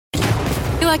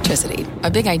Electricity,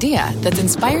 a big idea that's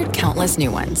inspired countless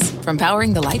new ones. From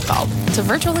powering the light bulb to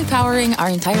virtually powering our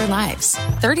entire lives.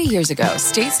 30 years ago,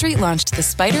 State Street launched the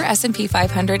SPDR S&P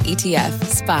 500 ETF,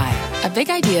 SPY. A big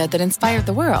idea that inspired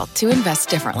the world to invest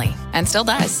differently. And still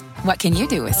does. What can you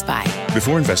do with SPY?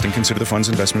 Before investing, consider the fund's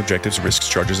investment objectives, risks,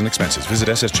 charges, and expenses. Visit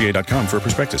ssga.com for a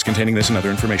prospectus containing this and other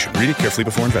information. Read it carefully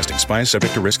before investing. SPY is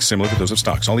subject to risks similar to those of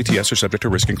stocks. All ETFs are subject to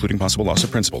risk, including possible loss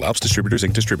of principal. Alps Distributors,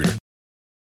 Inc. Distributor.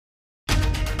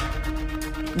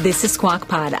 This is Squawk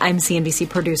Pod. I'm CNBC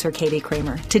producer Katie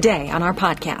Kramer. Today on our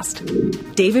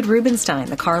podcast, David Rubenstein,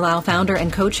 the Carlyle founder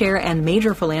and co-chair and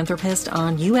major philanthropist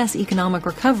on U.S. economic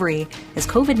recovery as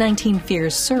COVID-19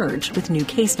 fears surge with new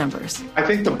case numbers. I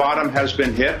think the bottom has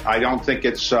been hit. I don't think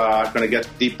it's going to get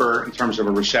deeper in terms of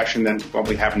a recession than what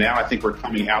we have now. I think we're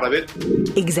coming out of it.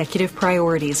 Executive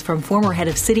priorities from former head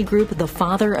of Citigroup, the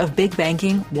father of big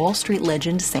banking, Wall Street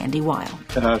legend Sandy Weill.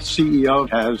 CEO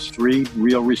has three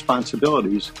real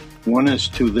responsibilities. One is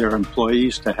to their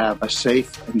employees to have a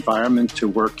safe environment to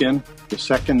work in. The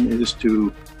second is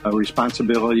to a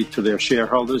responsibility to their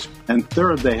shareholders. And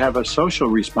third, they have a social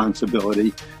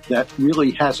responsibility that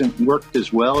really hasn't worked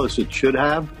as well as it should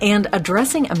have. And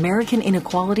addressing American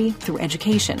inequality through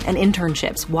education and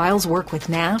internships. Weill's work with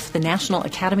NAF, the National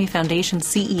Academy Foundation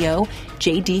CEO,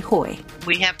 J.D. Hoy.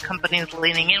 We have companies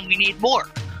leaning in. We need more.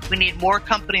 We need more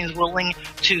companies willing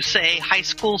to say high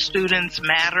school students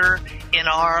matter in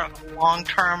our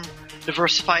long-term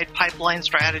diversified pipeline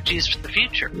strategies for the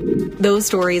future. Those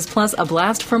stories, plus a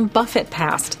blast from Buffett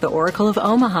past the Oracle of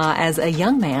Omaha as a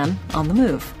young man on the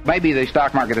move. Maybe the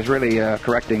stock market is really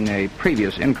correcting a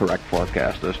previous incorrect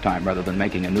forecast this time rather than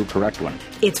making a new correct one.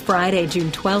 It's Friday,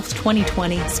 June 12th,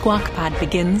 2020. Squawk Pod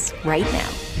begins right now.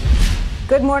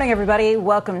 Good morning, everybody.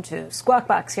 Welcome to Squawk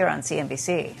Box here on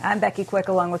CNBC. I'm Becky Quick,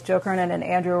 along with Joe Kernan and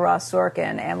Andrew Ross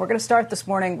Sorkin, and we're going to start this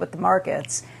morning with the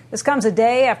markets. This comes a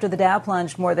day after the Dow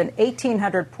plunged more than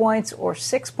 1,800 points, or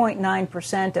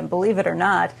 6.9%, and believe it or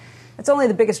not, it's only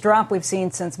the biggest drop we've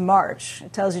seen since March.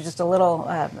 It tells you just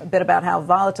a bit about how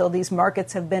volatile these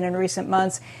markets have been in recent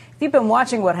months. If you've been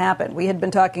watching what happened, we had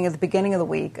been talking at the beginning of the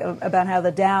week about how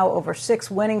the Dow, over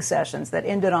 6 winning sessions that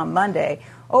ended on Monday,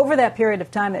 over that period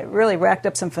of time, it really racked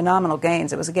up some phenomenal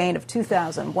gains. It was a gain of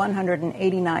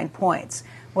 2,189 points.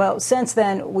 Well, since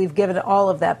then, we've given all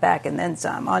of that back and then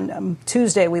some. On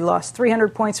Tuesday, we lost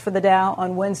 300 points for the Dow.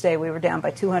 On Wednesday, we were down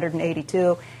by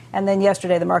 282. And then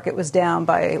yesterday, the market was down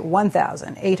by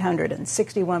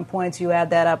 1,861 points. You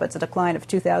add that up, it's a decline of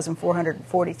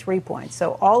 2,443 points.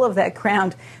 So all of that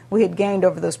ground we had gained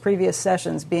over those previous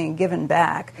sessions being given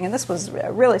back. And this was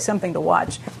really something to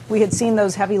watch. We had seen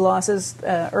those heavy losses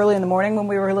early in the morning when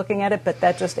we were looking at it, but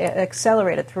that just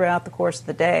accelerated throughout the course of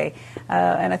the day.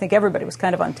 And I think everybody was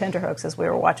kind of on tenterhooks as we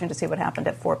were watching to see what happened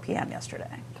at 4 p.m.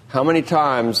 yesterday. How many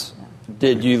times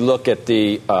did you look at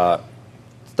the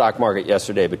stock market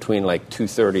yesterday between like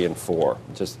 2:30 and 4?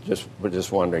 We're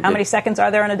just wondering. How many seconds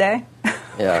are there in a day?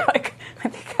 Yeah. I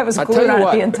think I was glued on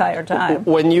it the entire time.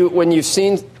 When you've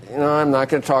seen, I'm not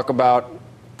going to talk about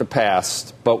the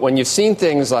past, but when you've seen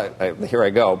things like, here I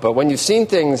go, but when you've seen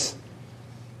things,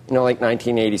 like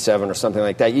 1987 or something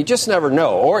like that, you just never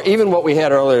know. Or even what we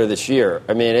had earlier this year.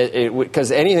 I mean,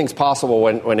 because anything's possible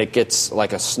when it gets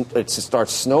like it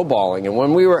starts snowballing. And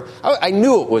when I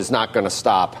knew it was not going to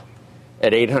stop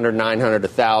at 800, 900,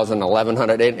 1,000,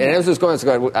 1,100. And as it was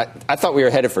going, I thought we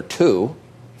were headed for 2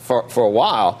 for a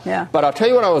while. Yeah. But I'll tell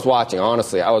you what I was watching,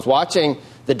 honestly. I was watching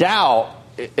the Dow,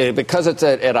 because it's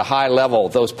at a high level,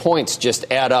 those points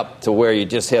just add up to where you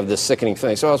just have this sickening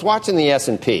feeling. So I was watching the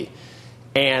S&P.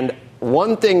 And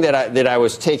one thing that I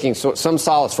was taking some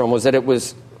solace from was that it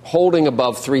was holding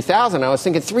above 3,000. I was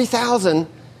thinking 3,000,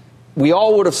 we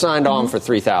all would have signed on for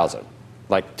 3,000.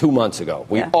 Like 2 months ago.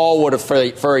 We all would have,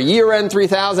 for a year-end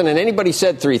 3,000, and anybody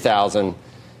said 3,000,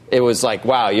 it was like,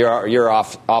 wow, you're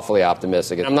awfully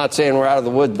optimistic. And I'm not saying we're out of the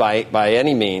woods by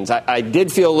any means. I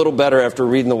did feel a little better after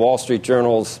reading the Wall Street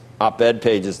Journal's op-ed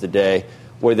pages today,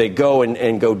 where they go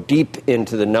and go deep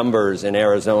into the numbers in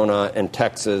Arizona and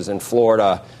Texas and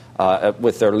Florida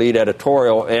with their lead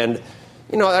editorial. And,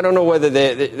 I don't know whether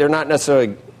they're not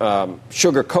necessarily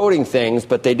sugarcoating things,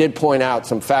 but they did point out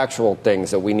some factual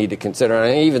things that we need to consider.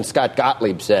 And even Scott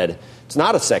Gottlieb said it's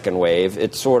not a second wave.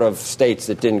 It's sort of states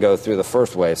that didn't go through the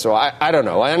first wave. So I don't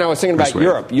know. And I was thinking about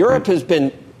Europe. Europe has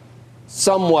been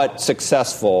somewhat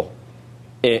successful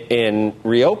in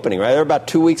reopening, right? They're about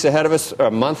 2 weeks ahead of us, or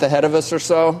a month ahead of us or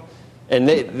so. And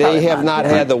they have not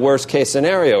had the worst case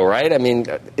scenario, right? I mean,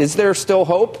 is there still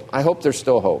hope? I hope there's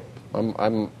still hope.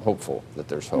 I'm hopeful that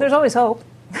there's hope. There's always hope.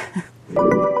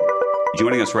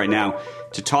 Joining us right now,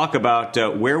 to talk about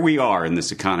where we are in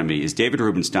this economy is David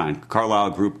Rubenstein,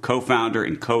 Carlyle Group co-founder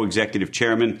and co-executive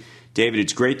chairman. David,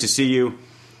 it's great to see you.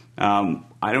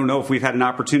 I don't know if we've had an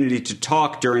opportunity to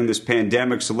talk during this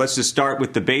pandemic, so let's just start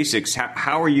with the basics.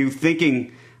 How are you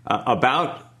thinking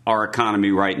about our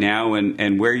economy right now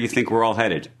and where you think we're all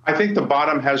headed? I think the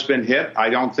bottom has been hit. I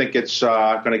don't think it's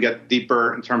going to get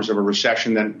deeper in terms of a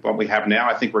recession than what we have now.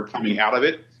 I think we're coming out of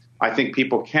it. I think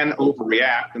people can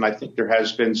overreact, and I think there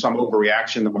has been some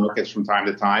overreaction in the markets from time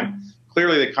to time.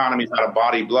 Clearly, the economy's had a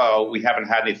body blow. We haven't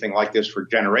had anything like this for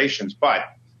generations, but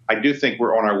I do think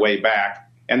we're on our way back.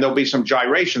 And there'll be some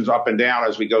gyrations up and down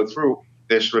as we go through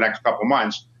this for the next couple of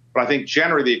months. But I think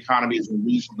generally the economy is in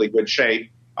reasonably good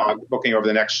shape, looking over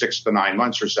the next 6 to 9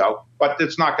 months or so. But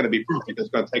it's not going to be perfect. It's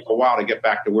going to take a while to get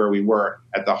back to where we were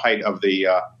at the height of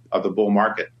the bull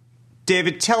market.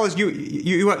 David, tell us,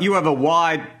 you have a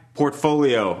wide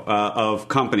portfolio of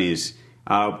companies,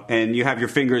 and you have your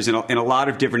fingers in a lot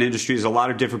of different industries, a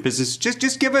lot of different businesses.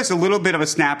 Just give us a little bit of a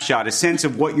snapshot, a sense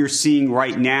of what you're seeing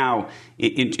right now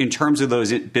in terms of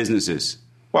those businesses.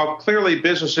 Well, clearly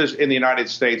businesses in the United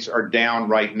States are down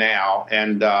right now,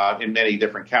 and in many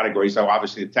different categories. So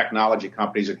obviously the technology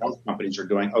companies and health companies are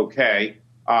doing okay.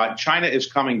 China is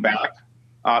coming back.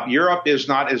 Europe is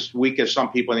not as weak as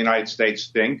some people in the United States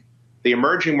think. The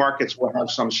emerging markets will have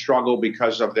some struggle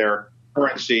because of their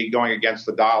currency going against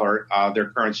the dollar. Their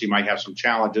currency might have some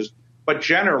challenges. But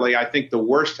generally, I think the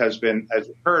worst has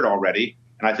occurred already,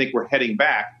 and I think we're heading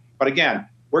back. But again,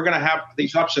 we're going to have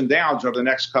these ups and downs over the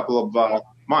next couple of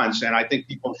months, and I think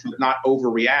people should not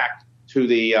overreact to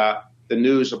the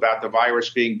news about the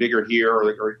virus being bigger here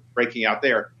or breaking out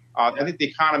there. I think the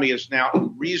economy is now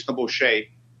in reasonable shape,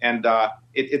 and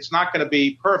it's not going to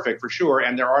be perfect for sure,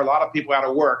 and there are a lot of people out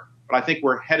of work. But I think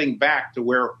we're heading back to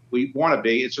where we want to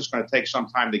be. It's just going to take some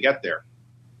time to get there.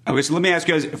 Okay, so let me ask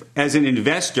you, as an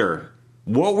investor,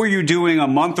 what were you doing a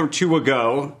month or two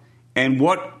ago, and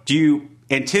what do you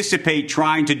anticipate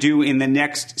trying to do in the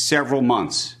next several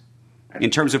months in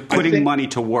terms of putting money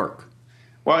to work?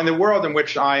 Well, in the world in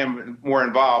which I am more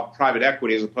involved, private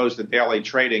equity as opposed to daily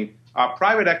trading,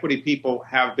 private equity people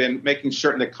have been making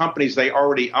certain that companies they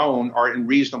already own are in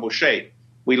reasonable shape.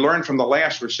 We learned from the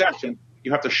last recession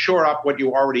you have to shore up what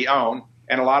you already own,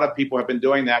 and a lot of people have been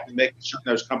doing that and making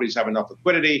certain those companies have enough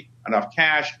liquidity, enough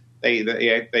cash.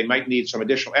 They might need some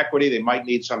additional equity. They might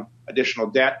need some additional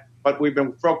debt, but we've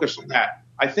been focused on that.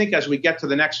 I think as we get to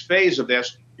the next phase of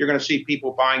this, you're going to see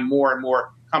people buying more and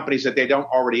more companies that they don't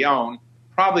already own,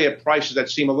 probably at prices that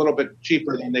seem a little bit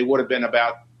cheaper than they would have been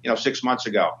about 6 months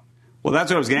ago. Well,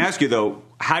 that's what I was going to ask you, though.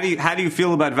 How do you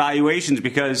feel about valuations?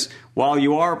 Because while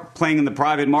you are playing in the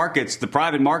private markets,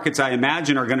 I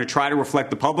imagine, are going to try to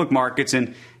reflect the public markets.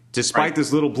 And despite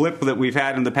this little blip that we've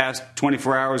had in the past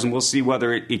 24 hours, and we'll see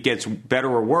whether it gets better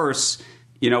or worse,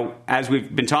 as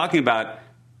we've been talking about,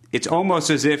 it's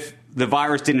almost as if the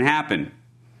virus didn't happen.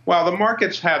 Well,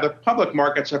 the public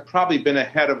markets have probably been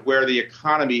ahead of where the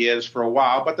economy is for a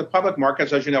while. But the public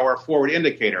markets, as you know, are a forward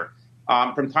indicator.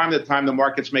 From time to time, the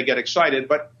markets may get excited,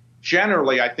 but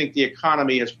generally, I think the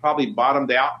economy has probably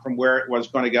bottomed out from where it was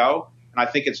going to go, and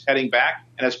I think it's heading back.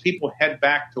 And as people head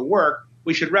back to work,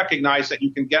 we should recognize that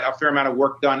you can get a fair amount of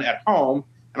work done at home.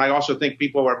 And I also think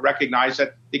people would recognize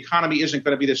that the economy isn't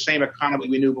going to be the same economy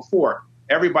we knew before.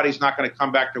 Everybody's not going to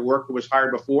come back to work who was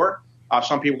hired before.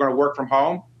 Some people are going to work from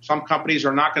home. Some companies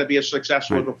are not going to be as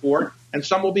successful as before, and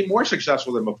some will be more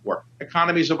successful than before.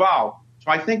 Economies evolve. So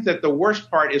I think that the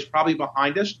worst part is probably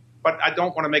behind us, but I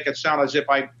don't want to make it sound as if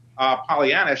I'm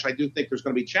Pollyannish. I do think there's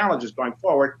going to be challenges going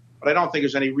forward, but I don't think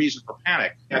there's any reason for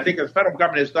panic. I think the federal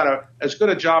government has done as good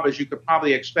a job as you could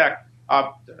probably expect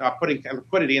putting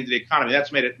liquidity into the economy.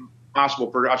 That's made it possible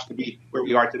for us to be where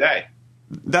we are today.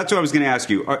 That's what I was going to ask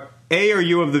you. Are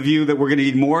you of the view that we're going to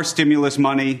need more stimulus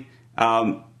money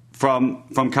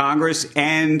from Congress,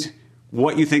 and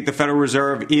what you think the Federal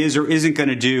Reserve is or isn't going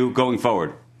to do going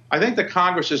forward? I think the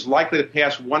Congress is likely to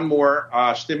pass one more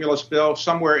stimulus bill,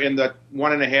 somewhere in the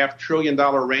 $1.5 trillion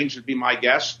range would be my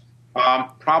guess.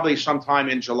 Probably sometime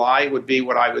in July would be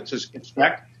what I would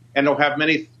expect. And they'll have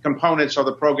many components of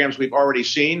the programs we've already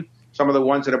seen, some of the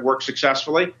ones that have worked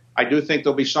successfully. I do think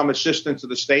there'll be some assistance to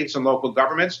the states and local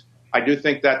governments. I do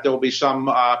think that there'll be some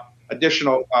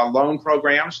additional loan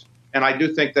programs. And I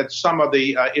do think that some of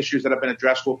the issues that have been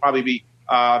addressed will probably be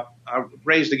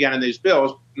raised again in these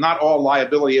bills. Not all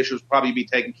liability issues will probably be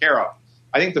taken care of.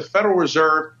 I think the Federal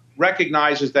Reserve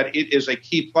recognizes that it is a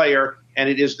key player, and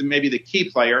it is maybe the key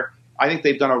player. I think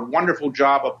they've done a wonderful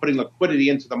job of putting liquidity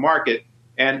into the market,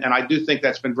 and I do think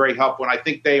that's been very helpful. And I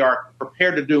think they are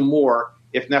prepared to do more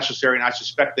if necessary, and I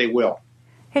suspect they will.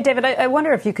 Hey, David, I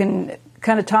wonder if you can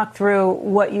kind of talk through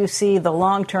what you see the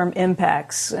long-term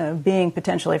impacts being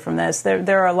potentially from this.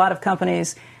 There are a lot of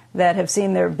companies that have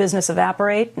seen their business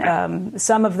evaporate.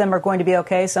 Some of them are going to be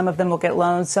okay. Some of them will get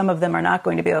loans. Some of them are not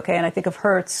going to be okay. And I think of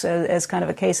Hertz as kind of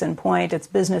a case in point. Its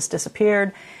business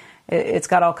disappeared. It's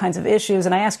got all kinds of issues.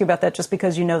 And I ask you about that just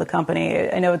because you know the company.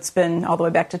 I know it's been all the way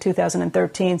back to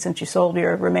 2013 since you sold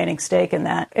your remaining stake in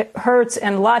that. Hertz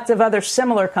and lots of other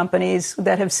similar companies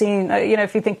that have seen,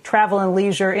 if you think travel and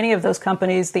leisure, any of those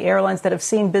companies, the airlines that have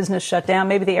seen business shut down,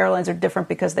 maybe the airlines are different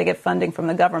because they get funding from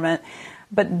the government.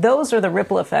 But those are the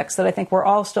ripple effects that I think we're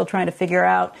all still trying to figure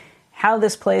out how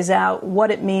this plays out, what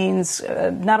it means,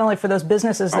 not only for those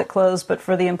businesses that close, but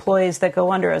for the employees that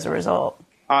go under as a result.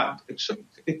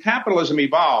 Capitalism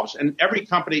evolves, and every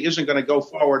company isn't going to go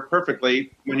forward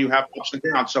perfectly when you have ups and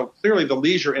downs. So clearly the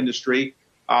leisure industry,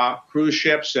 cruise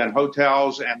ships and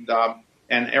hotels and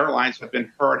airlines have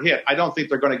been hard hit. I don't think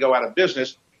they're going to go out of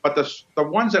business, but the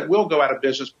ones that will go out of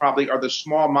business probably are the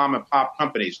small mom and pop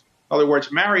companies. In other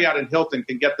words, Marriott and Hilton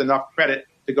can get enough credit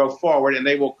to go forward, and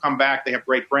they will come back. They have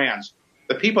great brands.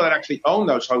 The people that actually own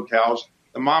those hotels,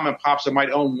 the mom and pops that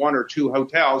might own one or two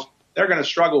hotels, they're going to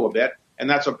struggle a bit. And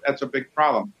that's a big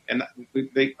problem. And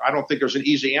I don't think there's an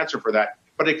easy answer for that.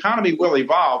 But the economy will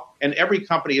evolve, and every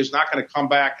company is not going to come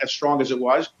back as strong as it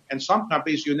was. And some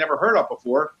companies you never heard of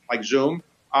before, like Zoom,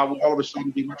 will all of a sudden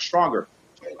be much stronger.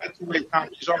 So that's the way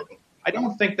economies are. I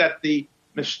don't think that the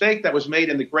mistake that was made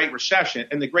in the Great Recession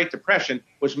and the Great Depression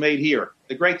was made here.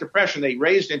 The Great Depression, they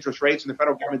raised interest rates, and the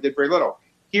federal government did very little.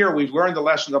 Here, we've learned the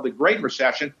lesson of the Great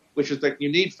Recession, which is that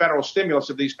you need federal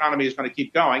stimulus if the economy is going to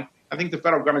keep going. I think the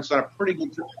federal government's done a pretty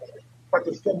good job, but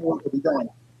there's still more to be done.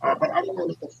 But I don't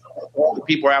know if all the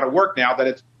people are out of work now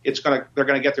that they're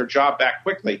going to get their job back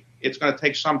quickly. It's going to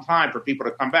take some time for people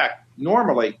to come back.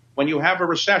 Normally, when you have a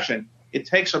recession, it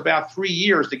takes about 3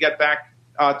 years to get back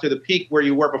to the peak where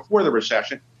you were before the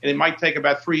recession, and it might take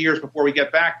about 3 years before we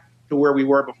get back to where we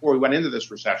were before we went into this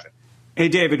recession. Hey,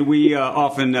 David, we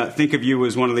often think of you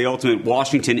as one of the ultimate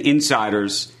Washington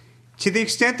insiders. To the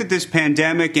extent that this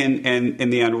pandemic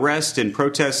and the unrest and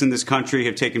protests in this country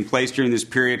have taken place during this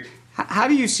period, how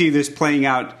do you see this playing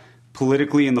out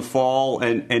politically in the fall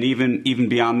and even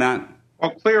beyond that?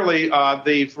 Well, clearly,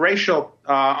 the racial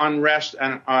unrest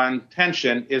and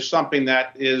tension is something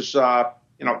that is,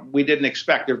 we didn't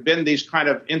expect. There have been these kind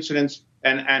of incidents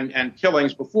and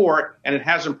killings before, and it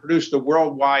hasn't produced the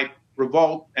worldwide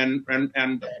revolt and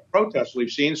protests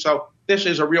we've seen. So this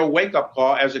is a real wake-up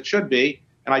call, as it should be.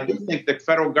 And I do think the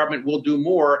federal government will do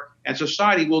more and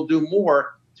society will do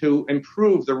more to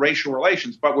improve the racial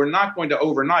relations. But we're not going to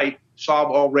overnight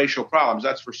solve all racial problems.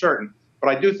 That's for certain. But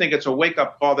I do think it's a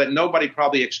wake-up call that nobody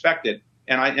probably expected.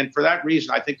 And for that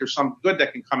reason, I think there's some good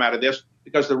that can come out of this,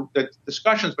 because the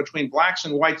discussions between blacks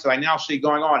and whites that I now see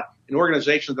going on in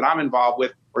organizations that I'm involved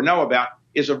with or know about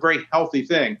is a very healthy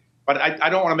thing. But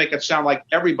I don't want to make it sound like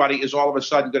everybody is all of a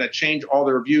sudden going to change all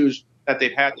their views that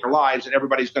they've had in their lives and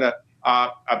everybody's going to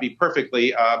be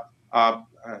perfectly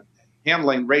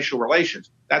handling racial relations.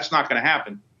 That's not going to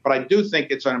happen. But I do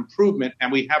think it's an improvement,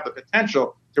 and we have the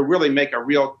potential to really make a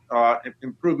real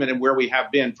improvement in where we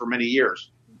have been for many years.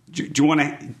 Do you want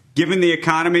to, given the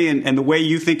economy and the way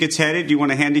you think it's headed, do you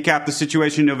want to handicap the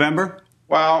situation in November?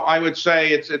 Well, I would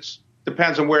say it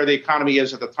depends on where the economy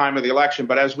is at the time of the election.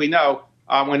 But as we know,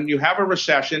 when you have a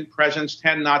recession, presidents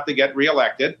tend not to get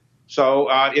reelected. So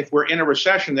if we're in a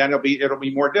recession, then it'll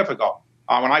be more difficult.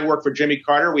 When I worked for Jimmy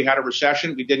Carter, we had a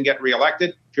recession. We didn't get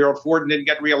reelected. Gerald Ford didn't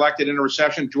get reelected in a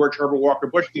recession. George Herbert Walker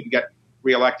Bush didn't get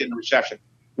reelected in a recession.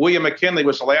 William McKinley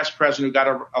was the last president who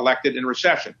got elected in a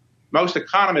recession. Most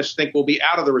economists think we'll be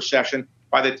out of the recession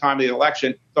by the time of the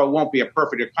election, though it won't be a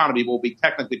perfect economy. We'll be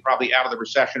technically probably out of the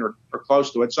recession or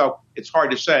close to it. So it's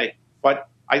hard to say. But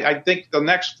I think the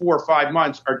next 4 or 5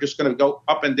 months are just going to go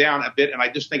up and down a bit, and I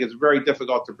just think it's very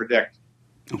difficult to predict.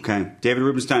 Okay. David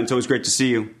Rubenstein, it's always great to see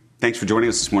you. Thanks for joining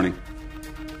us this morning.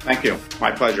 Thank you.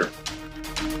 My pleasure.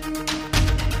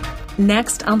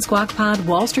 Next on Squawk Pod,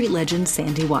 Wall Street legend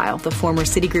Sandy Weill, the former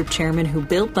Citigroup chairman who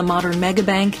built the modern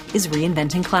megabank, is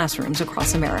reinventing classrooms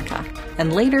across America.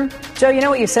 And later... Joe, you know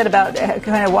what you said about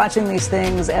kind of watching these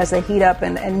things as they heat up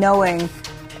and knowing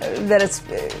that it's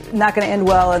not going to end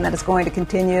well and that it's going to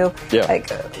continue. Yeah.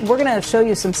 We're going to show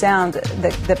you some sound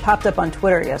that popped up on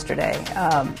Twitter yesterday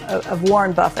of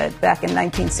Warren Buffett back in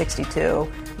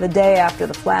 1962, the day after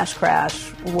the flash crash,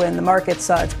 when the market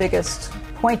saw its biggest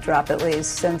point drop, at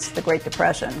least, since the Great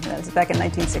Depression. It was back in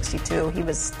 1962. He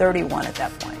was 31 at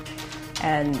that point.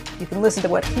 And you can listen to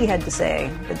what he had to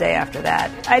say the day after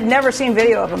that. I'd never seen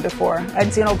video of him before.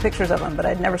 I'd seen old pictures of him, but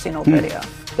I'd never seen old video.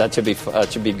 That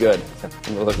should be good.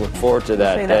 We'll look forward to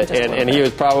that. And he was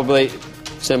probably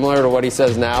similar to what he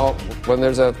says now when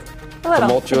there's a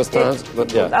tumultuous times.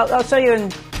 But yeah, I'll show you in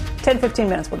 10, 15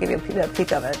 minutes. We'll give you a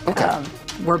peek of it. Okay.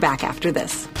 We're back after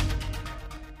this.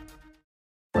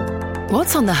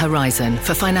 What's on the horizon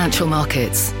for financial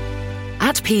markets?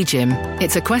 At PGIM,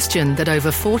 it's a question that over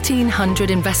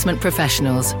 1,400 investment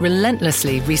professionals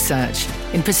relentlessly research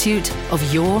in pursuit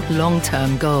of your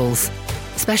long-term goals.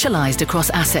 Specialised across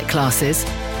asset classes,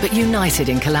 but united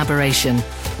in collaboration,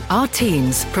 our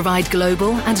teams provide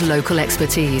global and local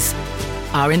expertise.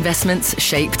 Our investments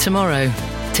shape tomorrow,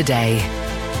 today.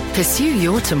 Pursue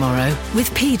your tomorrow with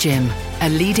PGIM, a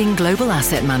leading global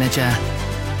asset manager.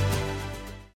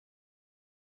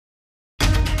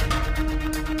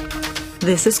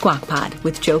 This is Squawk Pod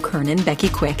with Joe Kernan, Becky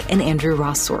Quick, and Andrew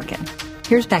Ross Sorkin.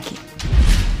 Here's Becky.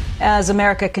 As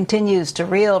America continues to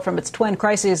reel from its twin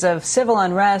crises of civil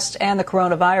unrest and the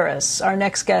coronavirus, our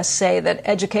next guests say that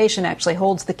education actually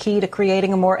holds the key to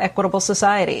creating a more equitable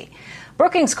society.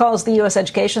 Brookings calls the U.S.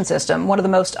 education system one of the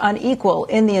most unequal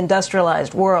in the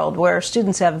industrialized world, where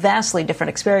students have vastly different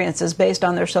experiences based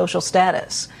on their social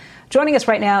status. Joining us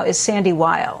right now is Sandy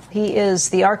Weil. He is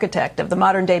the architect of the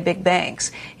modern-day big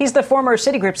banks. He's the former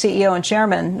Citigroup CEO and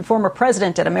chairman, the former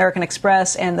president at American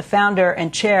Express, and the founder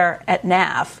and chair at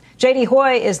NAF. J.D.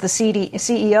 Hoy is the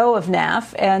CEO of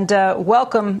NAF, and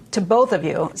welcome to both of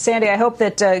you. Sandy, I hope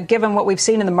that given what we've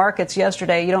seen in the markets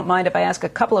yesterday, you don't mind if I ask a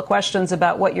couple of questions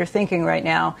about what you're thinking right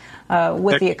now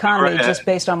with the economy, just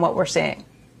based on what we're seeing.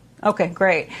 Okay,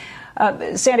 great.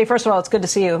 Sandy, first of all, it's good to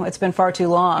see you. It's been far too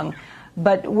long.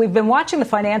 But we've been watching the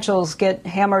financials get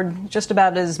hammered just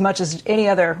about as much as any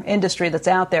other industry that's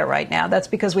out there right now. That's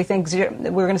because we think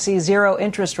we're going to see zero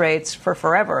interest rates for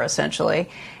forever, essentially,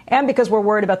 and because we're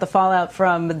worried about the fallout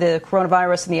from the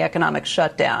coronavirus and the economic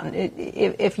shutdown.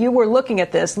 If you were looking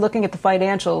at this, looking at the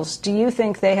financials, do you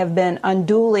think they have been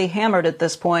unduly hammered at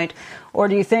this point, or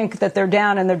do you think that they're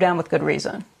down and they're down with good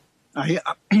reason? I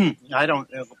don't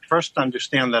first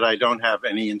understand that I don't have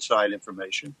any inside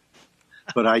information.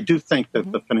 But I do think that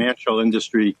the financial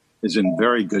industry is in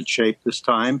very good shape this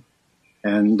time.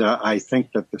 And I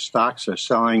think that the stocks are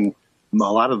selling, a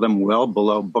lot of them well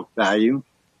below book value.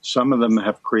 Some of them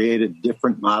have created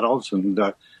different models. And,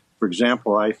 for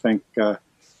example, I think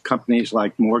companies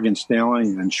like Morgan Stanley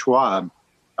and Schwab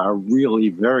are really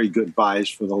very good buys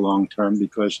for the long term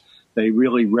because they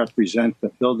really represent the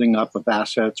building up of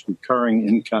assets, recurring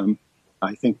income.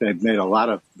 I think they've made a lot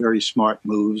of very smart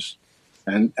moves.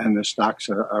 And the stocks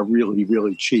are really,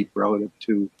 really cheap relative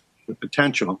to the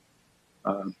potential.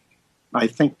 I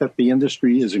think that the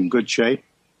industry is in good shape,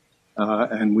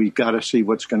 and we've got to see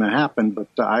what's going to happen. But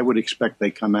I would expect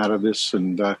they come out of this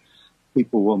and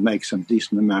people will make some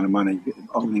decent amount of money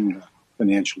owning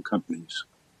financial companies,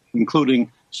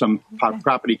 including some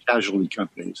property casualty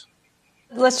companies.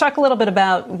 Let's talk a little bit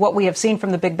about what we have seen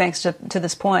from the big banks to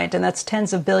this point, and that's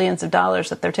tens of billions of dollars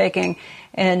that they're taking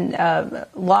in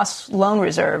lost loan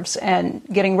reserves and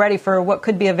getting ready for what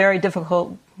could be a very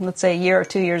difficult, let's say, year or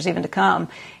 2 years even to come.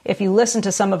 If you listen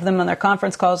to some of them on their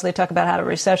conference calls, they talk about how a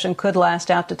recession could last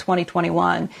out to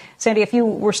 2021. Sandy, if you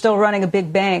were still running a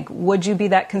big bank, would you be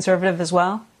that conservative as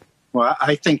well? Well,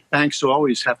 I think banks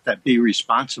always have to be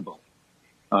responsible.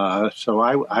 So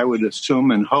I would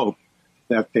assume and hope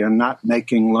that they're not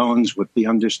making loans with the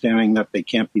understanding that they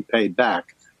can't be paid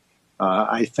back.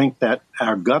 I think that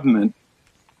our government,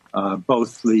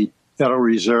 both the Federal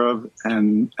Reserve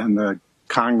and the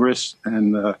Congress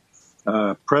and the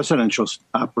presidential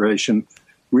operation,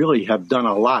 really have done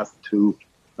a lot to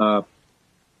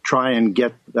try and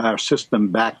get our system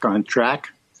back on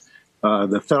track.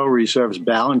 The Federal Reserve's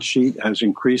balance sheet has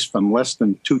increased from less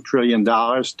than $2 trillion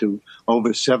to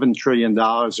over $7 trillion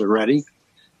already.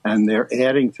 And they're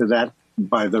adding to that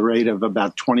by the rate of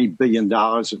about $20 billion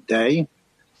a day.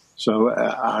 So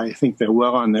I think they're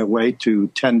well on their way to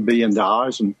 $10 billion.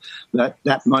 And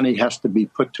that money has to be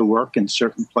put to work in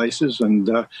certain places.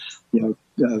 And,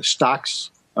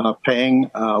 stocks paying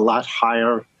a lot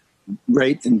higher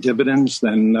rate in dividends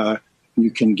than you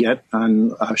can get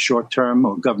on short-term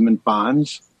or government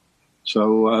bonds.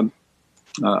 So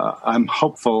I'm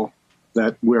hopeful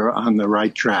that we're on the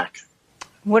right track.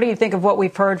 What do you think of what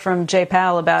we've heard from Jay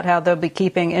Powell about how they'll be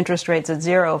keeping interest rates at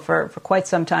zero for quite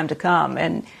some time to come?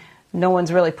 And no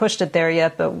one's really pushed it there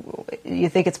yet, but you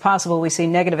think it's possible we see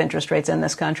negative interest rates in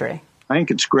this country? I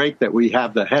think it's great that we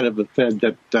have the head of the Fed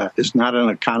that is not an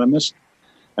economist.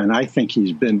 And I think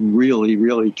he's been really,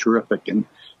 really terrific in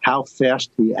how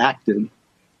fast he acted.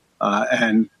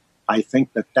 And I think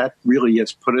that really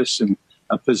has put us in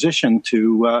a position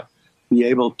to be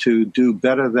able to do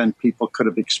better than people could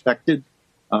have expected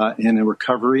in a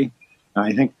recovery.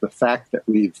 I think the fact that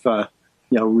we've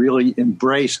really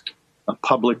embraced a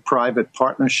public-private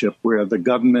partnership where the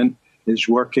government is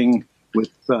working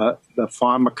with the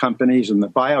pharma companies and the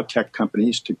biotech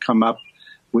companies to come up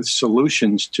with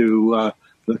solutions to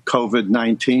the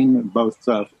COVID-19, both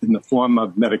in the form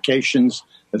of medications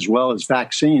as well as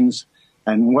vaccines.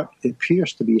 And what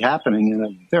appears to be happening in a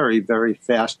very, very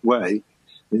fast way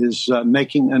is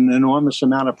making an enormous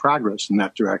amount of progress in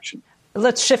that direction.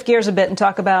 Let's shift gears a bit and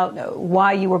talk about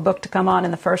why you were booked to come on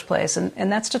in the first place. And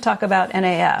that's to talk about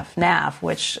NAF,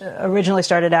 which originally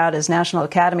started out as National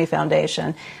Academy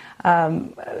Foundation.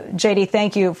 JD,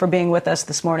 thank you for being with us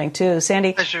this morning, too.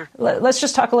 Sandy, pleasure. Let's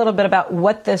just talk a little bit about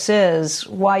what this is,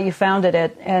 why you founded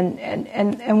it,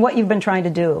 and what you've been trying to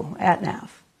do at NAF.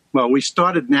 Well, we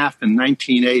started NAF in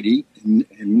 1980 in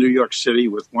New York City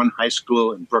with one high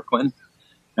school in Brooklyn.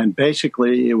 And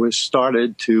basically, it was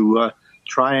started to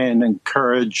try and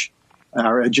encourage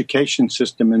our education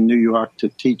system in New York to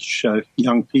teach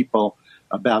young people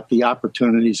about the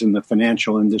opportunities in the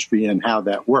financial industry and how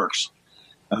that works.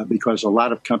 Because a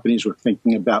lot of companies were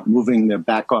thinking about moving their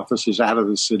back offices out of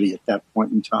the city at that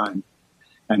point in time.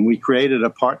 And we created a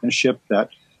partnership that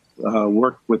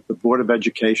worked with the Board of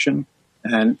Education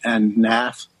and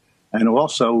NAF, and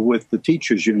also with the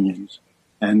teachers' unions.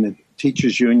 And the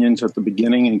teachers' unions at the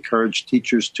beginning encouraged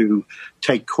teachers to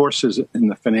take courses in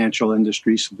the financial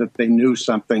industry so that they knew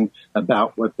something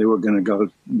about what they were going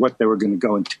to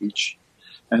go and teach.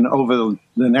 And over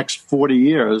the next 40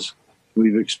 years,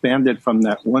 we've expanded from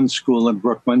that one school in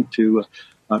Brooklyn to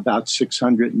about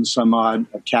 600 and some odd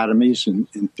academies in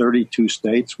 32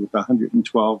 states with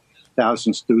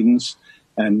 112,000 students.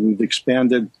 And we've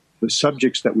expanded the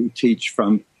subjects that we teach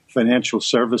from financial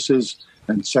services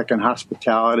and second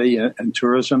hospitality and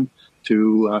tourism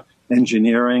to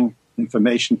engineering,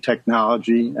 information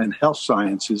technology, and health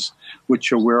sciences,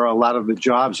 which are where a lot of the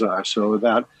jobs are. So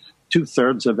about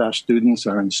 2/3 of our students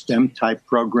are in STEM-type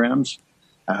programs.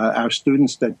 Our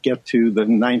students that get to the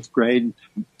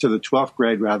 12th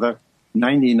grade,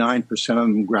 99% of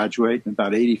them graduate and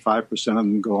about 85% of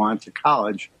them go on to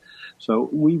college. So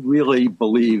we really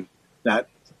believe that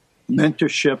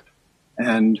mentorship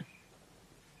and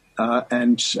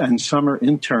summer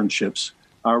internships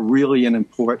are really an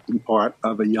important part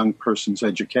of a young person's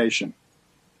education.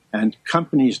 And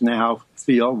companies now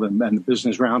feel, and the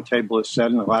Business Roundtable has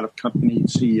said, and a lot of company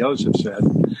CEOs have said,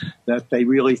 that they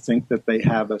really think that they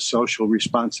have a social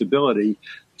responsibility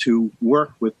to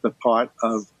work with the part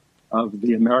of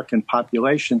the American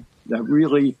population that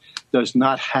really does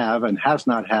not have and has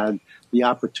not had the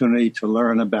opportunity to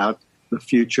learn about the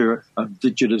future of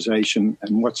digitization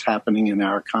and what's happening in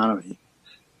our economy.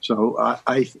 So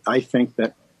I think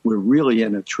that we're really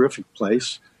in a terrific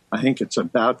place. I think it's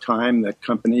about time that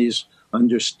companies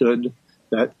understood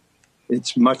that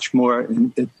it's much more,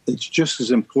 it's just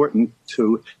as important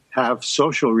to have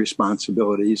social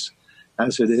responsibilities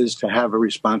as it is to have a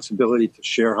responsibility to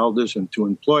shareholders and to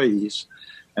employees.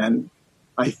 And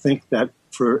I think that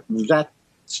for that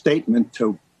statement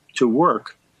to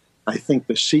work, I think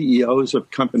the CEOs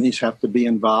of companies have to be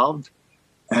involved,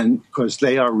 and because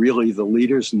they are really the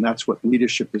leaders, and that's what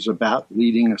leadership is about,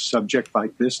 leading a subject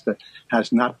like this that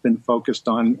has not been focused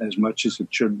on as much as it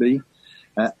should be,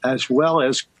 as well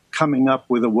as coming up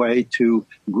with a way to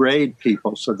grade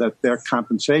people so that their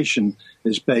compensation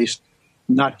is based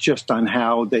not just on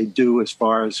how they do as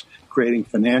far as creating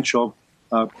financial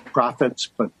profits,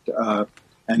 but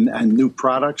and new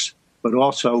products, but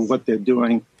also what they're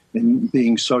doing in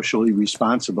being socially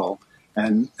responsible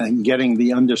and getting the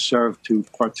underserved to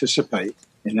participate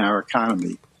in our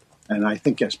economy. And I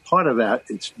think as part of that,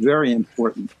 it's very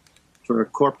important for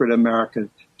corporate America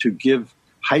to give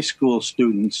high school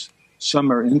students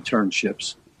summer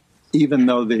internships, even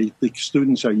though the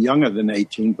students are younger than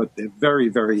 18, but they're very,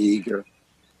 very eager.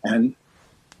 And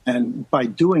by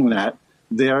doing that,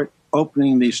 they're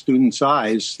opening these students'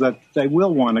 eyes that they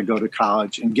will want to go to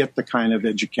college and get the kind of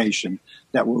education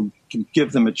that will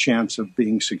give them a chance of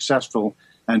being successful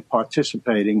and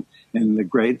participating in the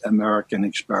great American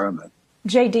experiment.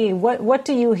 JD, what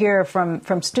do you hear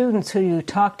from students who you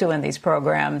talk to in these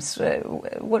programs?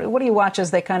 What do you watch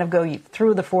as they kind of go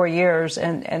through the 4 years,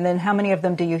 and then how many of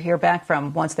them do you hear back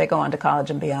from once they go on to college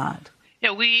and beyond?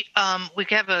 Yeah, we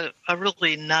have a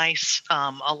really nice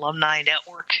alumni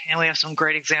network, and we have some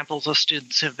great examples of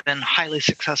students who have been highly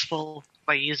successful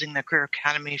by using the Career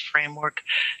Academy framework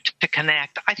to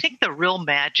connect. I think the real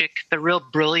magic, the real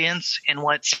brilliance in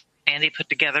what Sandy put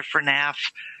together for NAF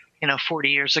 40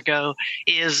 years ago,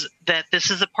 is that this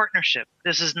is a partnership.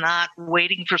 This is not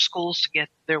waiting for schools to get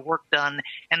their work done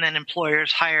and then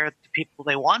employers hire the people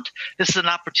they want. This is an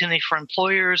opportunity for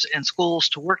employers and schools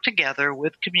to work together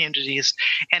with communities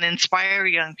and inspire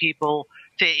young people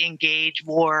to engage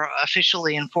more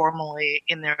officially and formally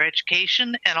in their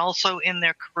education and also in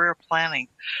their career planning.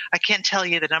 I can't tell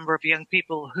you the number of young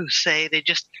people who say they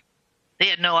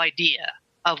had no idea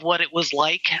of what it was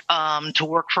like to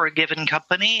work for a given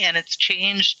company, and it's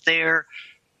changed their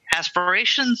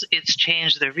aspirations, it's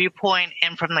changed their viewpoint,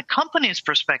 and from the company's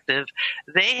perspective,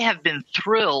 they have been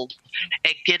thrilled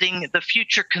at getting the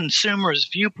future consumer's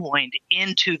viewpoint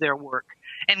into their work.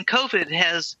 And COVID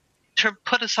has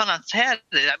put us on its head.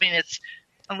 I mean,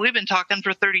 and we've been talking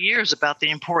for 30 years about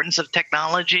the importance of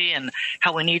technology and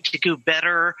how we need to do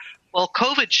better. Well,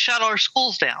 COVID shut our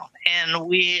schools down, and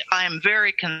I am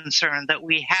very concerned that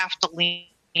we have to lean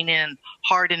in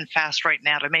hard and fast right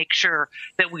now to make sure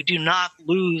that we do not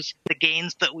lose the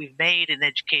gains that we've made in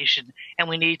education. And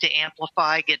we need to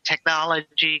amplify, get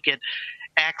technology, get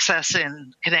access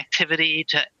and connectivity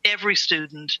to every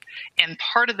student. And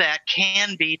part of that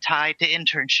can be tied to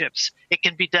internships. It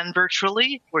can be done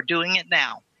virtually. We're doing it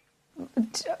now.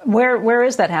 Where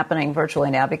is that happening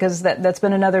virtually now? Because that's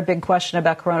been another big question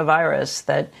about coronavirus,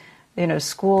 that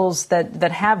schools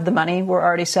that have the money were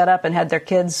already set up and had their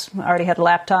kids already had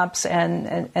laptops,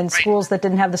 and right. Schools that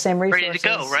didn't have the same resources. Ready to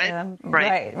go,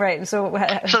 right? Right. So what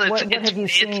have you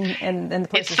seen in the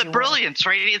places? It's the brilliance,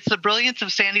 right? It's the brilliance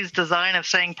of Sandy's design of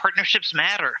saying partnerships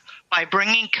matter by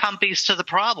bringing companies to the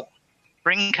problem.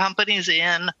 Bring companies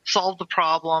in, solve the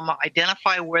problem,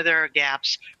 identify where there are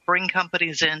gaps, bring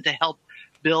companies in to help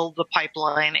build the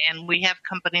pipeline, and we have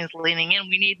companies leaning in.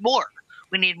 We need more.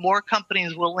 We need more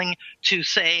companies willing to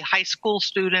say high school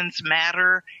students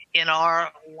matter in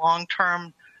our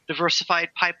long-term diversified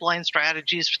pipeline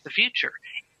strategies for the future.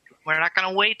 We're not going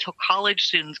to wait till college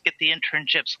students get the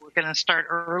internships. We're going to start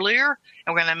earlier,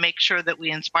 and we're going to make sure that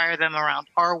we inspire them around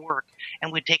our work,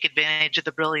 and we take advantage of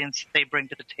the brilliance they bring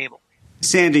to the table.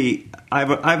 Sandy, I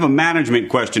have a management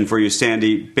question for you,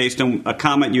 Sandy, based on a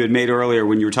comment you had made earlier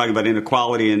when you were talking about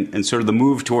inequality and sort of the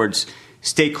move towards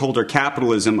stakeholder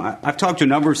capitalism. I've talked to a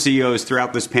number of CEOs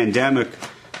throughout this pandemic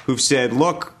who've said,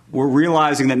 look, we're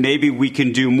realizing that maybe we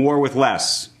can do more with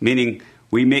less, meaning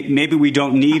maybe we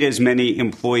don't need as many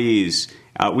employees.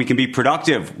 We can be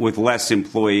productive with less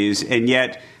employees, and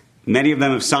yet many of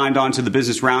them have signed on to the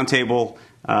Business Roundtable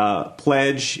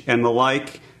pledge and the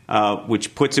like,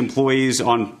 which puts employees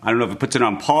on, I don't know if it puts it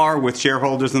on par with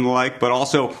shareholders and the like, but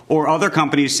also, or other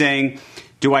companies saying,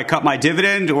 do I cut my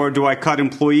dividend or do I cut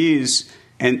employees?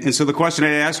 And so the question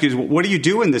I ask you is, what do you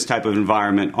do in this type of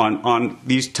environment on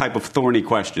these type of thorny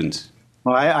questions?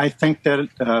 Well, I think that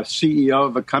a CEO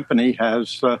of a company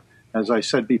has, as I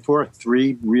said before,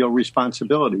 three real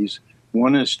responsibilities.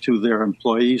 One is to their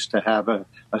employees to have a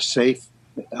safe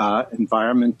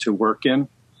environment to work in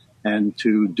and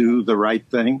to do the right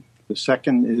thing. The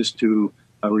second is to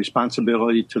a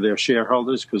responsibility to their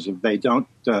shareholders, because if they don't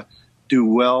do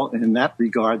well in that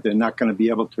regard, they're not going to be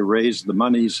able to raise the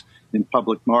monies in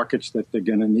public markets that they're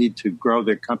going to need to grow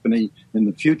their company in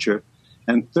the future.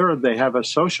 And third, they have a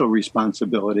social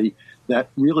responsibility that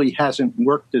really hasn't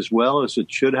worked as well as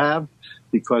it should have,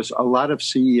 because a lot of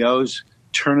CEOs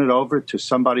turn it over to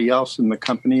somebody else in the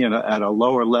company at a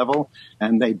lower level,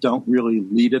 and they don't really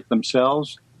lead it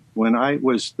themselves. When I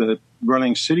was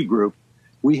running Citigroup,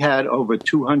 we had over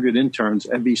 200 interns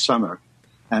every summer,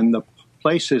 and the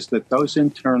places that those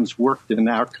interns worked in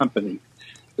our company,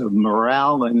 the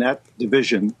morale in that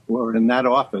division or in that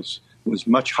office was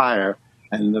much higher,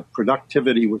 and the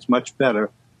productivity was much better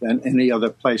than any other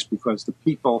place, because the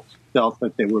people felt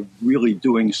that they were really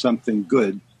doing something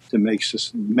good to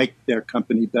make their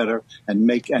company better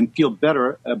and feel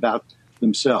better about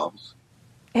themselves.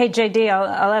 Hey, JD,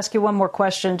 I'll ask you one more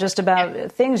question just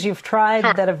about things you've tried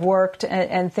that have worked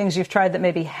and things you've tried that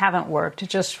maybe haven't worked,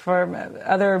 just for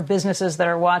other businesses that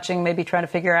are watching, maybe trying to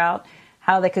figure out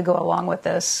how they could go along with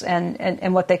this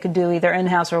and what they could do either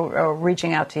in-house or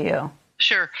reaching out to you.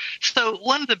 Sure. So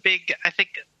one of the big, I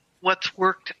think, what's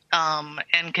worked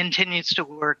and continues to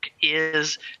work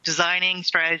is designing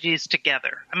strategies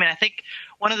together. I mean, I think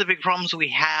one of the big problems we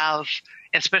have,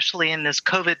 especially in this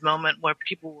COVID moment where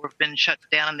people have been shut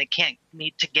down and they can't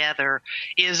meet together,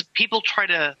 is people try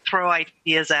to throw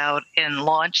ideas out and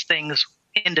launch things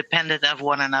independent of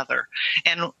one another.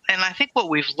 And I think what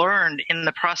we've learned in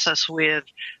the process with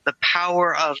the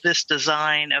power of this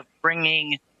design of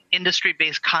bringing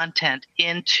industry-based content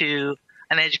into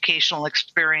an educational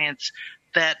experience,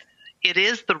 that it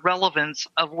is the relevance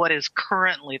of what is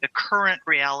currently the current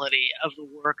reality of the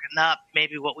work, not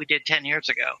maybe what we did 10 years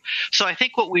ago. So I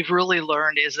think what we've really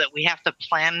learned is that we have to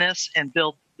plan this and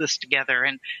build this together.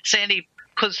 And Sandy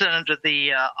puts it under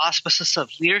the auspices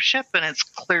of leadership, and it's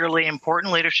clearly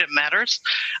important. Leadership matters.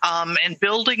 And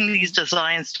building these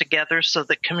designs together so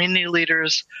that community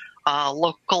leaders,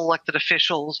 local elected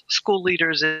officials, school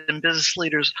leaders, and business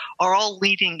leaders are all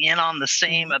leading in on the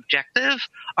same objective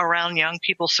around young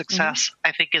people's success,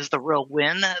 I think is the real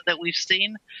win that we've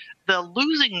seen. The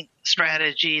losing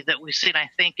strategy that we've seen, I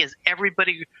think, is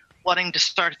everybody wanting to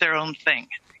start their own thing.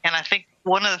 And I think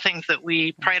one of the things that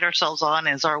we pride ourselves on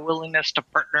is our willingness to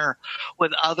partner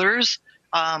with others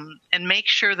and make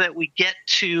sure that we get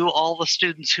to all the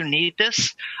students who need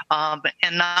this and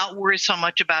not worry so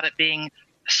much about it being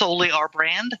solely our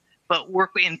brand, but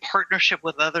work in partnership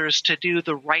with others to do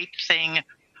the right thing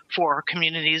for our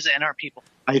communities and our people.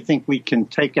 I think we can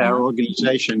take our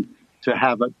organization to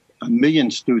have a million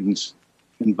students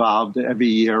involved every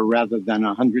year rather than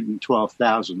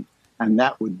 112,000, and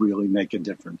that would really make a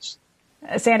difference.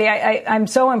 Sandy, I'm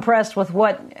so impressed with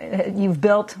what you've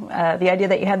built, the idea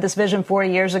that you had this vision 4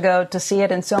 years ago, to see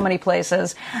it in so many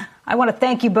places. I want to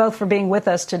thank you both for being with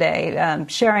us today,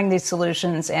 sharing these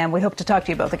solutions, and we hope to talk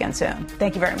to you both again soon.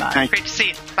 Thank you very much. Great to see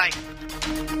you. Bye.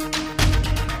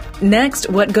 Next,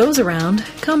 what goes around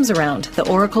comes around. The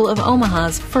Oracle of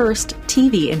Omaha's first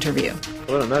TV interview.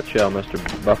 Well, in a nutshell, Mr.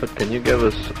 Buffett, can you give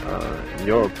us, in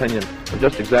your opinion,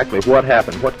 just exactly what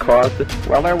happened? What caused it?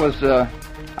 Well, there was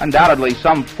undoubtedly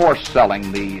some forced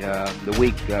selling the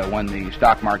week when the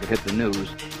stock market hit the news.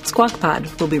 Squawk Pod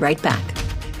will be right back.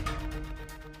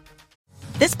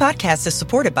 This podcast is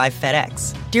supported by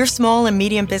FedEx. Dear small and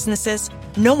medium businesses,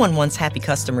 no one wants happy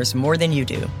customers more than you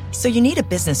do. So you need a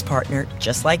business partner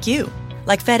just like you.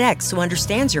 Like FedEx, who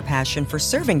understands your passion for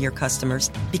serving your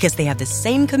customers because they have the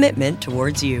same commitment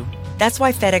towards you. That's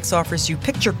why FedEx offers you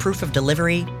picture proof of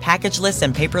delivery, packageless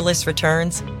and paperless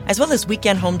returns, as well as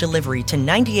weekend home delivery to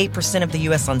 98% of the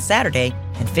U.S. on Saturday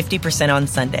and 50% on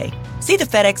Sunday. See the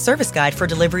FedEx service guide for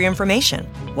delivery information.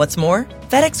 What's more,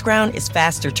 FedEx Ground is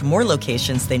faster to more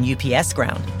locations than UPS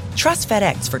Ground. Trust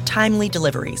FedEx for timely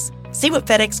deliveries. See what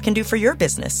FedEx can do for your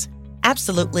business.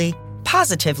 Absolutely,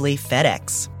 positively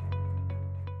FedEx.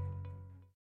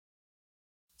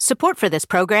 Support for this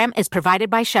program is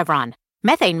provided by Chevron.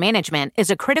 Methane management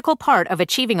is a critical part of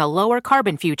achieving a lower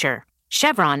carbon future.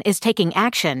 Chevron is taking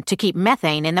action to keep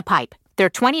methane in the pipe. Their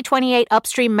 2028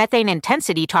 upstream methane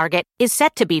intensity target is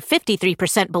set to be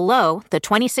 53% below the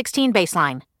 2016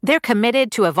 baseline. They're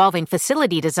committed to evolving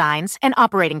facility designs and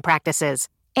operating practices.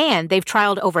 And they've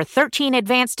trialed over 13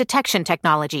 advanced detection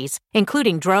technologies,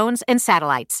 including drones and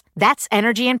satellites. That's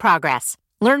energy in progress.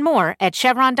 Learn more at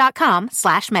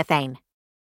chevron.com/methane.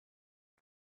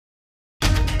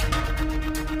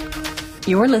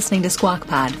 You're listening to Squawk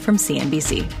Pod from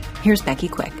CNBC. Here's Becky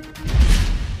Quick.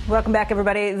 Welcome back,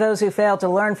 everybody. Those who fail to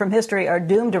learn from history are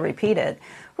doomed to repeat it.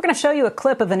 We're going to show you a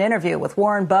clip of an interview with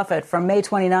Warren Buffett from May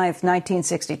 29th,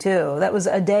 1962. That was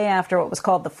a day after what was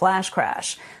called the flash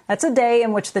crash. That's a day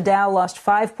in which the Dow lost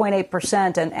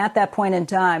 5.8%, and at that point in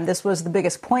time, this was the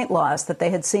biggest point loss that they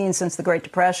had seen since the Great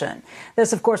Depression.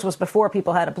 This, of course, was before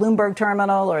people had a Bloomberg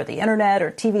terminal or the internet or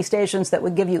TV stations that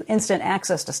would give you instant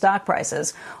access to stock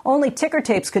prices. Only ticker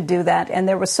tapes could do that, and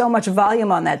there was so much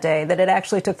volume on that day that it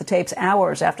actually took the tapes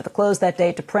hours after the close that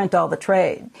day to print all the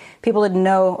trade. People didn't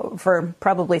know for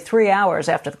probably 3 hours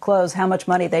after the close how much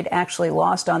money they'd actually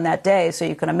lost on that day, so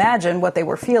you can imagine what they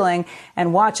were feeling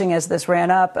and watching as this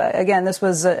ran up. Again, this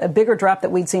was a bigger drop that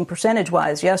we'd seen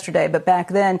percentage-wise yesterday, but back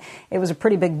then it was a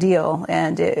pretty big deal,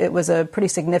 and it was a pretty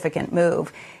significant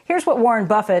move. Here's what Warren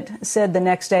Buffett said the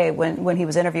next day when he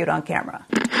was interviewed on camera.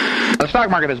 The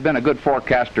stock market has been a good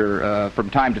forecaster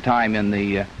from time to time in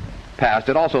the past.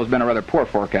 It also has been a rather poor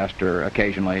forecaster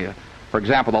occasionally. For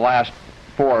example, the last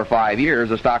 4 or 5 years,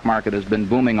 the stock market has been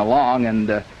booming along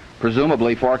and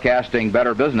presumably forecasting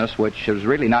better business, which has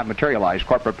really not materialized.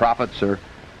 Corporate profits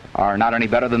are not any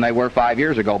better than they were 5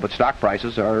 years ago, but stock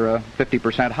prices are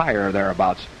 50% higher or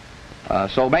thereabouts.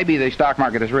 So maybe the stock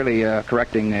market is really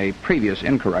correcting a previous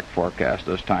incorrect forecast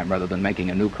this time rather than making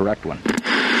a new correct one.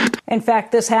 In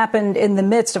fact, this happened in the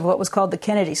midst of what was called the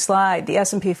Kennedy slide. The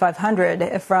S&P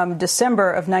 500 from December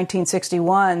of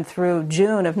 1961 through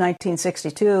June of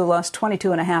 1962 lost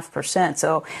 22.5%.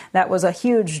 So that was a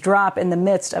huge drop in the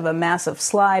midst of a massive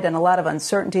slide and a lot of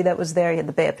uncertainty that was there. You had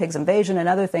the Bay of Pigs invasion and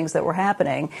other things that were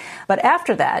happening. But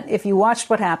after that, if you watched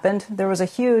what happened, there was a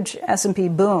huge S&P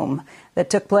boom. that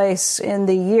took place in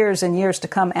the years and years to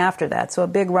come after that. So a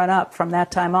big run up from that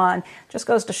time on. Just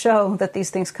goes to show that these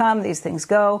things come, these things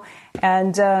go,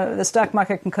 and the stock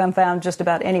market can confound just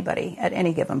about anybody at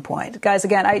any given point. Guys,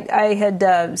 again, I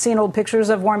had seen old pictures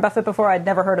of Warren Buffett before. I'd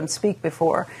never heard him speak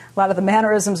before. A lot of the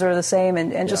mannerisms are the same,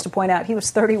 and just to point out, he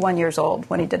was 31 years old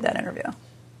when he did that interview.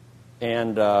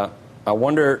 And I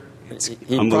wonder...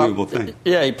 Unbelievable thing.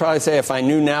 Yeah, he'd probably say, if I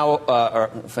knew now, or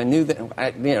if I knew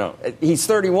that, he's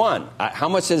 31. How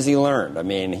much has he learned? I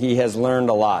mean, he has learned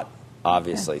a lot,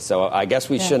 obviously. Yeah. So I guess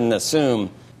we shouldn't assume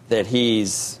that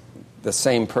he's the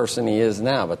same person he is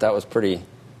now. But that was pretty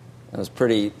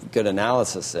good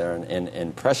analysis there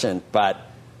and prescient. But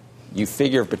you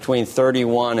figure between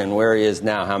 31 and where he is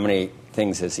now, how many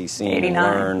things has he seen and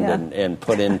learned and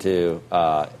put into,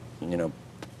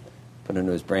 put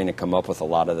into his brain to come up with a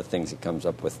lot of the things he comes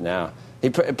up with now.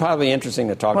 It'd probably be interesting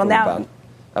to talk to him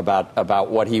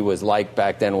about what he was like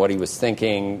back then, what he was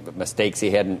thinking, mistakes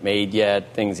he hadn't made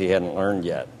yet, things he hadn't learned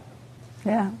yet.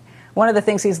 Yeah. One of the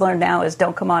things he's learned now is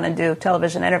don't come on and do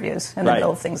television interviews in the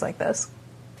middle of things like this.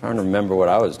 I'm trying to remember what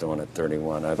I was doing at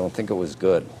 31. I don't think it was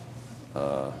good.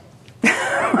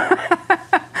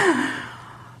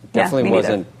 Definitely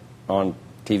wasn't on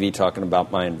TV talking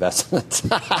about my investments.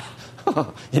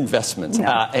 Investments.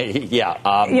 No.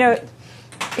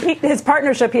 His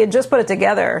partnership, he had just put it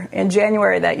together in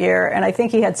January that year, and I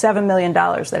think he had $7 million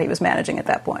that he was managing at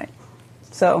that point.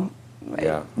 So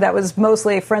that was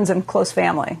mostly friends and close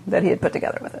family that he had put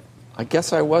together with it. I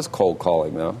guess I was cold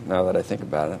calling, though, now that I think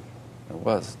about it. I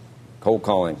was cold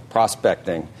calling,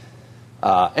 prospecting.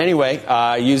 Anyway,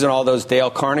 using all those Dale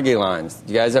Carnegie lines.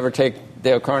 Do you guys ever take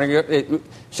Dale Carnegie?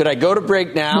 Should I go to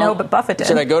break now? No, but Buffett did.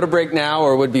 Should I go to break now,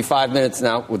 or would it be 5 minutes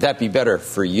now? Would that be better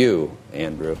for you,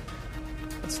 Andrew?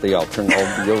 That's the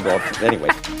alternative. Anyway.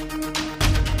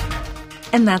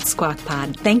 And that's Squawk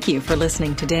Pod. Thank you for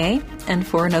listening today and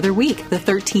for another week, the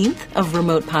 13th of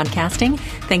remote podcasting.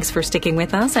 Thanks for sticking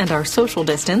with us and our social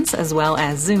distance, as well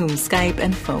as Zoom, Skype,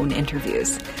 and phone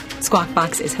interviews. Squawk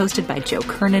Box is hosted by Joe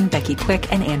Kernan, Becky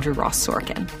Quick, and Andrew Ross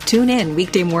Sorkin. Tune in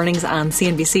weekday mornings on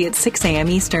CNBC at 6 a.m.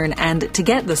 Eastern, and to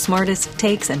get the smartest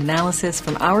takes and analysis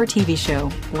from our TV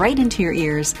show right into your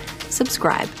ears,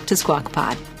 subscribe to Squawk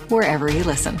Pod wherever you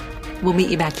listen. We'll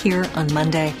meet you back here on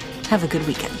Monday. Have a good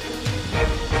weekend.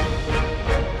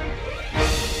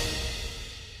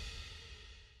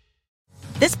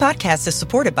 This podcast is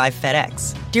supported by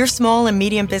FedEx. Dear small and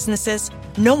medium businesses,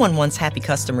 no one wants happy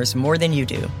customers more than you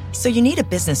do. So you need a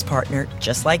business partner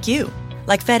just like you.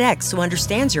 Like FedEx, who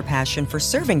understands your passion for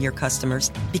serving your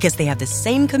customers because they have the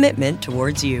same commitment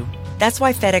towards you. That's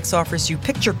why FedEx offers you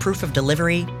picture proof of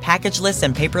delivery, packageless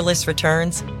and paperless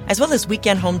returns, as well as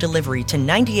weekend home delivery to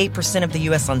 98% of the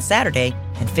U.S. on Saturday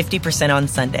and 50% on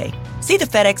Sunday. See the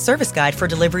FedEx service guide for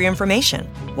delivery information.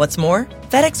 What's more,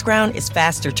 FedEx Ground is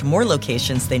faster to more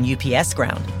locations than UPS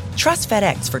Ground. Trust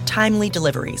FedEx for timely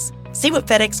deliveries. See what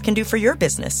FedEx can do for your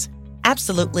business.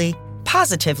 Absolutely,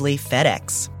 positively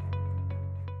FedEx.